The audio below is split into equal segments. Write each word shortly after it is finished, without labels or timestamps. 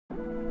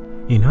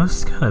You know,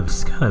 it's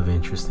kind of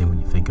interesting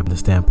when you think of the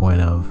standpoint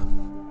of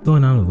what's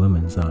going on with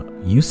women's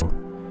youth. I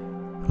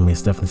mean,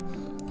 it's definitely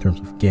in terms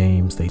of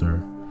games. They are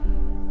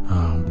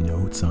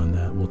notes on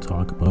that. We'll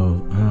talk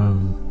about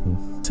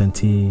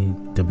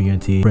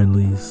WNT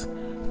friendlies,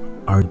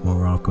 art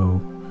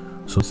Morocco.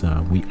 So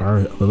we are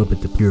a little bit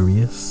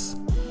curious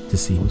to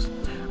see.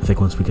 I think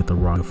once we get the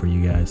roster for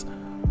you guys.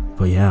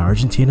 But yeah,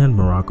 Argentina and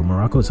Morocco.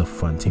 Morocco is a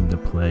fun team to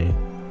play.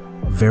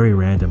 A very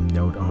random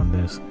note on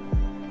this.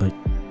 Like,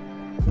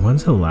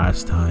 when's the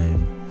last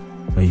time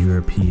a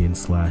European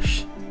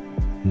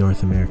 /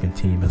 North American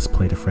team has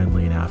played a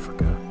friendly in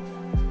Africa?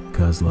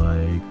 Because,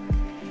 like,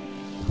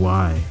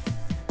 why?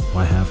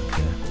 Why haven't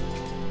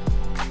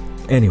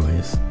they?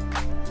 Anyways,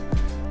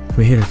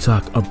 we're here to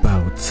talk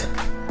about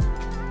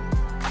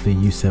the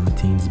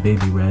U17s.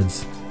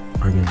 BabyReds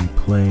are going to be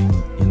playing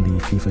in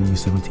the FIFA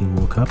U17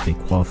 World Cup. They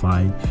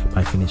qualified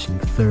by finishing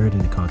 3rd in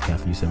the Concacaf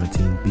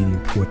U17, beating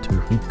Puerto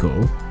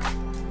Rico.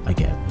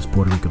 Again, was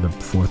Puerto Rico the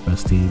 4th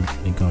best team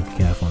in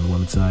Concacaf on the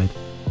women's side?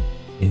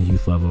 In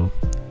youth level,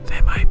 they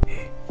might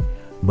be.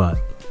 But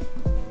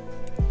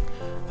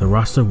the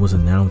roster was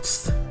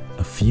announced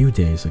a few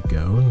days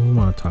ago, and we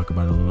want to talk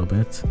about it a little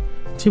bit.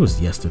 It was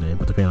yesterday,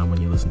 but depending on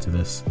when you listen to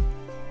this,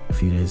 a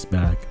few days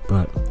back.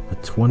 But a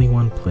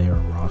 21-player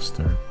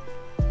roster.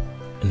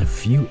 And a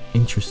few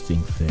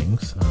interesting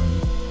things.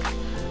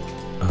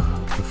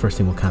 The first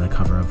thing we'll kind of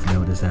cover of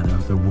note is that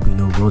there will be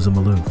no Rosa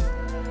Maalouf,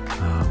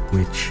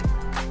 which,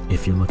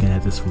 if you're looking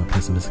at this from a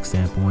pessimistic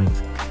standpoint,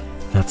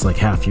 that's like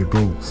half your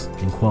goals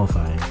in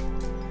qualifying.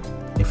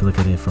 If you look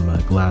at it from a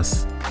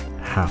glass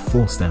half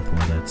full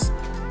standpoint, that's,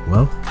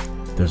 well,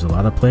 there's a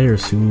lot of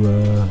players who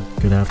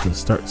gonna have to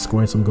start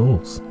scoring some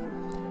goals.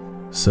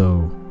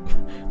 So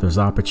there's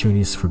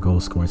opportunities for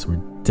goal scoring. So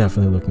we're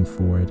definitely looking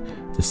forward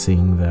to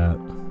seeing that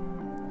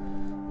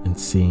and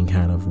seeing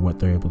kind of what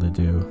they're able to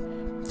do.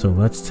 So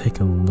let's take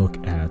a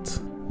look at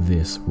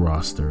this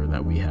roster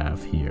that we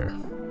have here.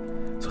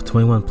 So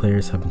 21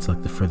 players have been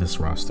selected for this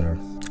roster,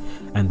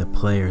 and the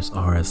players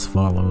are as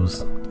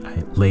follows.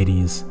 Right,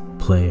 ladies,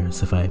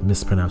 players, if I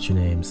mispronounce your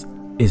names,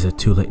 is it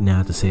too late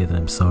now to say that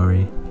I'm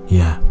sorry?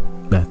 Yeah,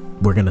 but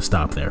we're gonna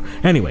stop there.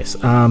 Anyways,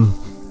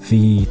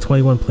 the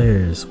 21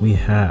 players we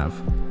have: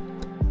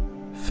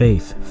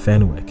 Faith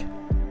Fenwick,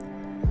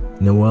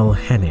 Noelle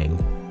Henning,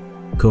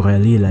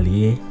 Coralie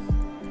Lallier,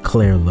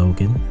 Claire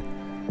Logan,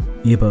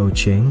 Iba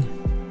Oching,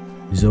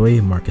 Zoe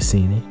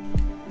Marcassini,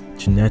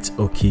 Jeanette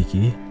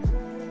Okiki,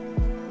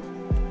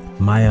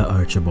 Maya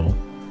Archibald,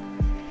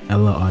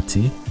 Ella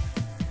Otti,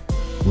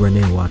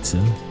 Renee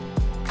Watson,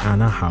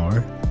 Anna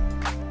Hauer,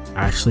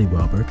 Ashley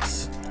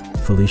Roberts,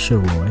 Felicia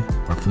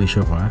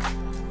Roy,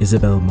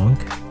 Isabel Monk,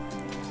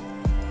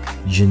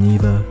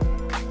 Geneva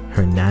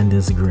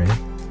Hernandez Gray,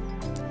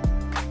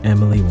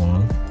 Emily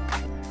Wong,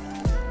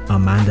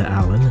 Amanda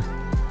Allen,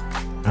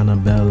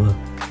 Annabelle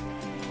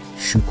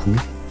Choukou,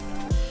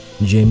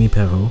 Jamie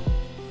Perrault,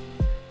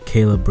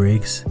 Kayla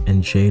Briggs,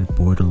 and Jade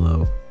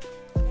Bordelot.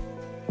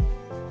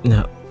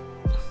 Now,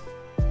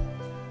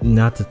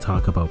 not to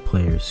talk about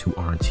players who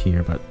aren't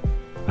here, but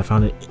I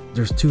found it,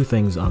 there's two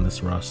things on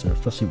this roster,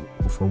 especially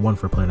for one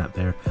for playing out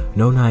there.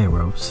 No Nia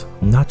Rose.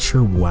 Not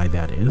sure why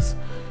that is.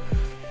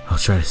 I'll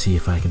try to see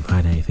if I can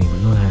find anything, but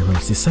no Nia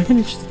Rose. The second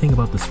interesting thing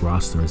about this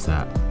roster is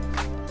that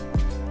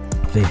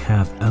they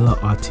have Ella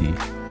Otti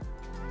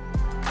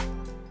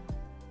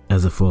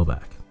as a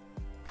fullback.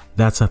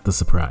 That's not the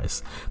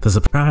surprise. The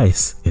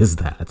surprise is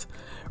that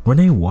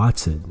Renee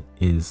Watson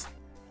is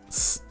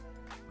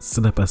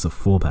set up as a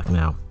fullback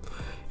now.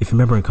 If you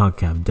remember in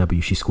Concacaf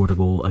W, she scored a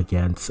goal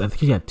against, I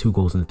think she had 2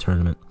 goals in the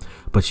tournament,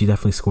 but she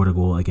definitely scored a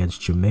goal against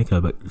Jamaica,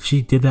 but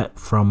she did that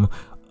from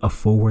a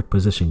forward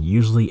position,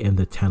 usually in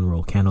the 10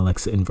 role, kind of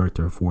like invert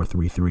their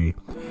 4-3-3,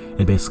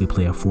 and basically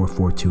play a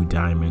 4-4-2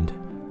 diamond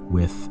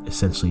with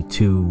essentially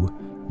 2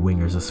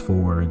 wingers as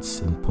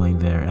forwards and playing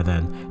there, and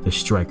then the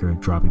striker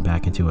dropping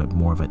back into it,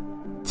 more of a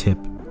tip,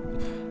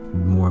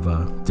 more of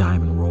a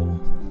diamond role.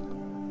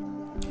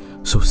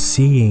 So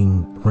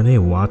seeing Renee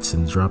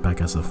Watson drop back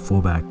as a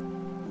fullback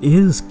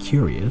is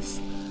curious.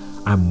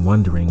 I'm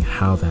wondering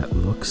how that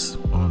looks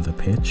on the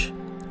pitch.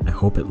 I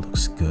hope it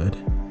looks good,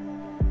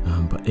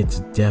 but it's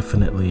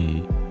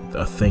definitely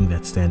a thing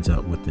that stands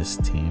out with this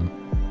team.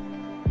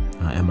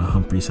 Emma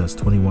Humphries has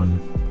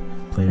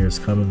 21 players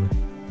coming,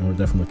 and we're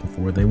definitely looking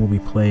forward. They will be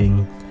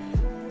playing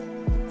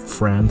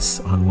France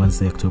on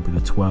Wednesday, October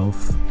the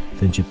 12th,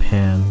 then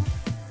Japan,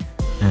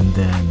 and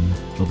then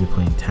they'll be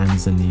playing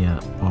Tanzania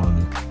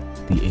on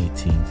the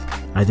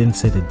 18th. I didn't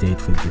say the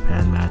date for the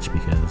Japan match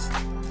because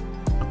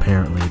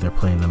apparently they're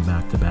playing them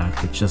back to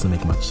back, which doesn't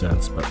make much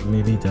sense, but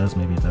maybe it does,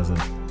 maybe it doesn't.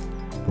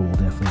 But we'll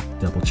definitely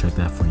double check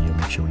that for you,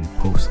 make sure we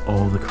post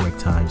all the correct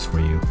times for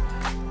you.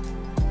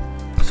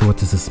 So what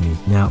does this mean?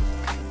 Now,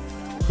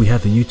 we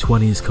have the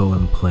U20s go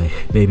and play.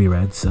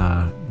 BabyReds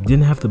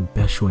didn't have the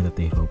best showing that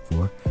they hoped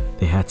for.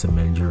 They had some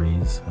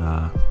injuries,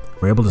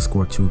 were able to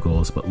score 2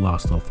 goals, but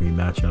lost all 3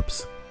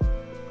 matchups.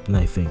 And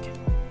I think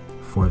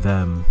for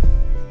them,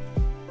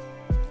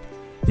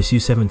 this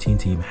U17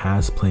 team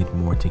has played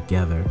more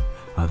together.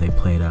 They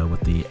played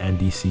with the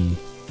NDC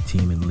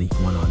team in League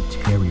One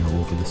Ontario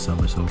over the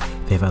summer, so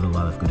they've had a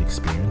lot of good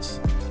experience.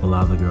 A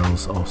lot of the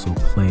girls also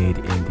played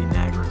in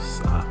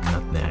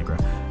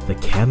the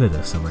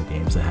Canada Summer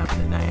Games that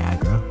happened in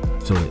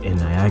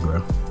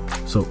Niagara.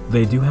 So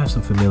they do have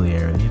some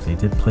familiarity. They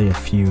did play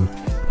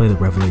the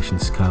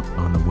Revelations Cup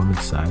on the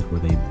women's side where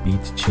they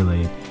beat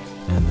Chile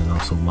and then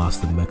also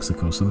lost to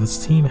Mexico. So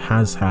this team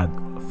has had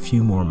a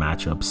few more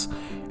matchups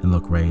and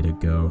look ready to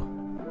go.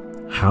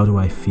 How do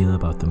I feel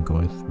about them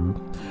going through?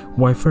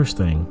 Well, first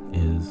thing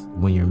is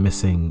when you're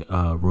missing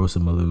Rosa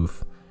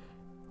Maalouf,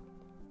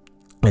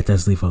 it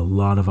does leave a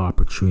lot of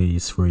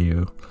opportunities for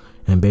you.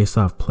 And based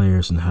off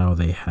players and how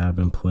they have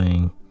been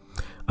playing,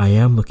 I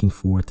am looking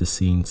forward to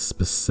seeing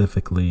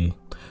specifically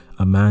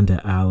Amanda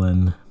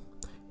Allen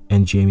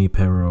and Jamie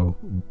Perreault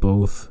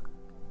both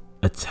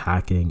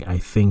attacking. I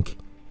think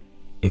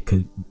it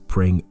could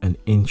bring an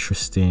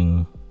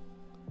interesting...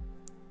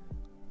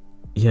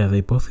 Yeah,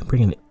 they both can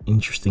bring an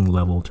interesting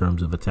level in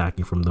terms of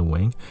attacking from the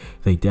wing.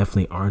 They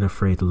definitely aren't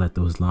afraid to let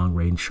those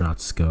long-range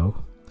shots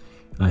go.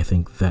 I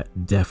think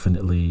that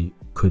definitely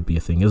could be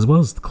a thing, as well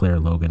as Claire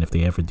Logan if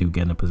they ever do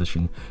get in a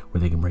position where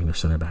they can bring their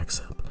center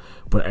backs up.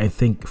 But I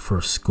think for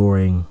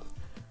scoring,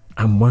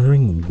 I'm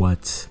wondering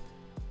what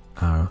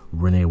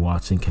Renee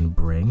Watson can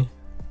bring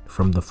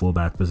from the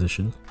fullback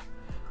position.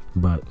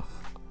 But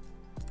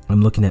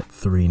I'm looking at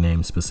 3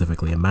 names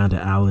specifically: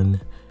 Amanda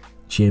Allen,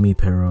 Jamie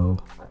Perreault.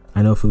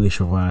 I know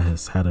Felicia Roy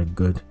has had a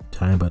good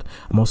time, but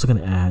I'm also going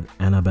to add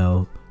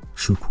Annabelle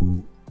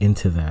Chukwu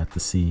into that to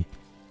see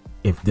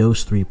if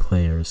those 3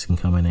 players can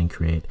come in and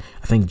create.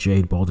 I think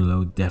Jade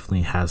Balderlow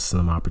definitely has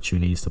some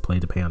opportunities to play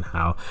depending on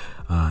how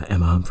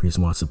Emma Humphries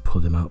wants to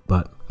pull them out.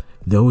 But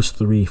those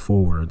 3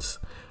 forwards,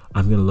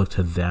 I'm going to look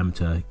to them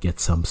to get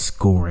some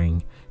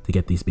scoring to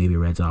get these Baby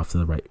Reds off to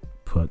the right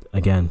foot.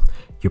 Again,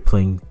 you're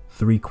playing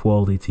 3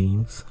 quality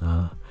teams.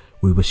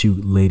 We wish you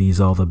ladies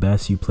all the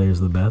best, you players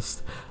the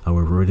best.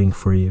 We're rooting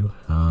for you.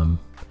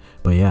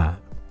 But yeah,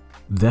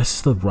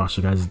 that's the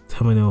roster, guys.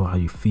 Tell me know how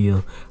you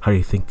feel. How do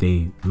you think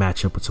they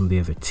match up with some of the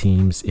other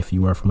teams? If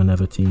you are from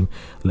another team,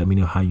 let me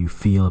know how you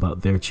feel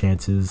about their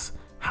chances.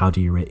 How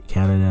do you rate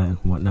Canada and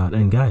whatnot?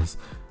 And guys,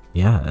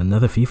 yeah,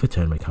 another FIFA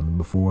tournament coming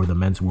before the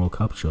Men's World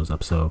Cup shows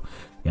up. So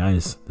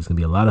guys, there's gonna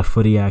be a lot of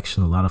footy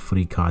action, a lot of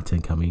footy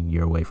content coming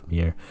your way from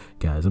here.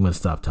 Guys, I'm gonna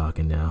stop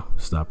talking now,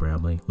 stop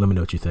rambling. Let me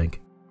know what you think.